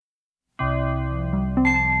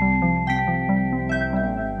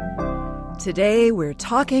Today we're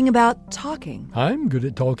talking about talking. I'm good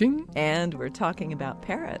at talking. And we're talking about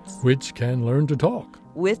parrots. Which can learn to talk.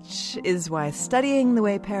 Which is why studying the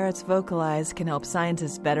way parrots vocalize can help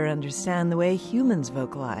scientists better understand the way humans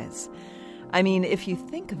vocalize. I mean, if you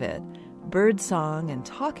think of it, bird song and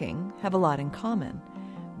talking have a lot in common.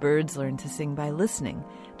 Birds learn to sing by listening,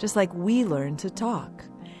 just like we learn to talk.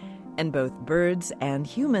 And both birds and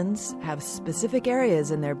humans have specific areas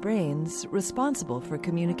in their brains responsible for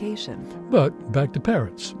communication. But back to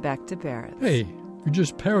parrots. Back to parrots. Hey, you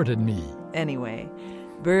just parroted me. Anyway,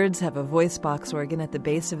 birds have a voice box organ at the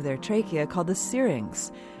base of their trachea called the syrinx,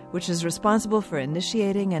 which is responsible for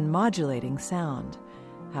initiating and modulating sound.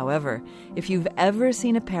 However, if you've ever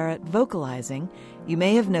seen a parrot vocalizing, you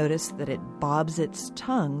may have noticed that it bobs its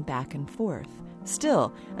tongue back and forth.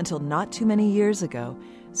 Still, until not too many years ago,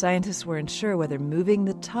 scientists weren't sure whether moving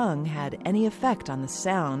the tongue had any effect on the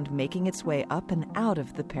sound making its way up and out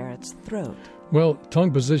of the parrot's throat. Well,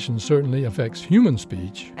 tongue position certainly affects human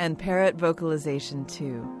speech. And parrot vocalization,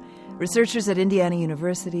 too. Researchers at Indiana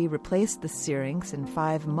University replaced the syrinx in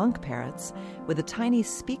 5 monk parrots with a tiny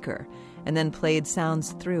speaker and then played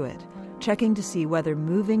sounds through it, checking to see whether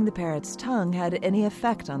moving the parrot's tongue had any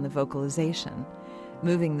effect on the vocalization.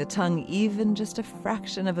 Moving the tongue even just a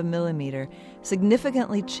fraction of a millimeter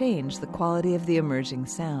significantly changed the quality of the emerging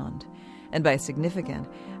sound. And by significant,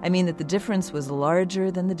 I mean that the difference was larger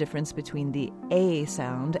than the difference between the A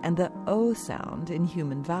sound and the O sound in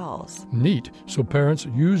human vowels. Neat. So parrots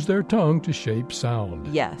use their tongue to shape sound.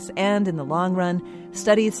 Yes, and in the long run,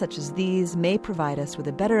 studies such as these may provide us with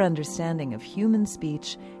a better understanding of human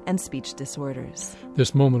speech and speech disorders.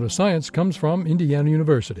 This Moment of Science comes from Indiana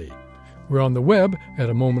University. We're on the web at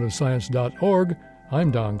amomentofscience.org.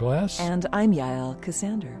 I'm Don Glass. And I'm Yael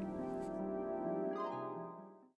Cassander.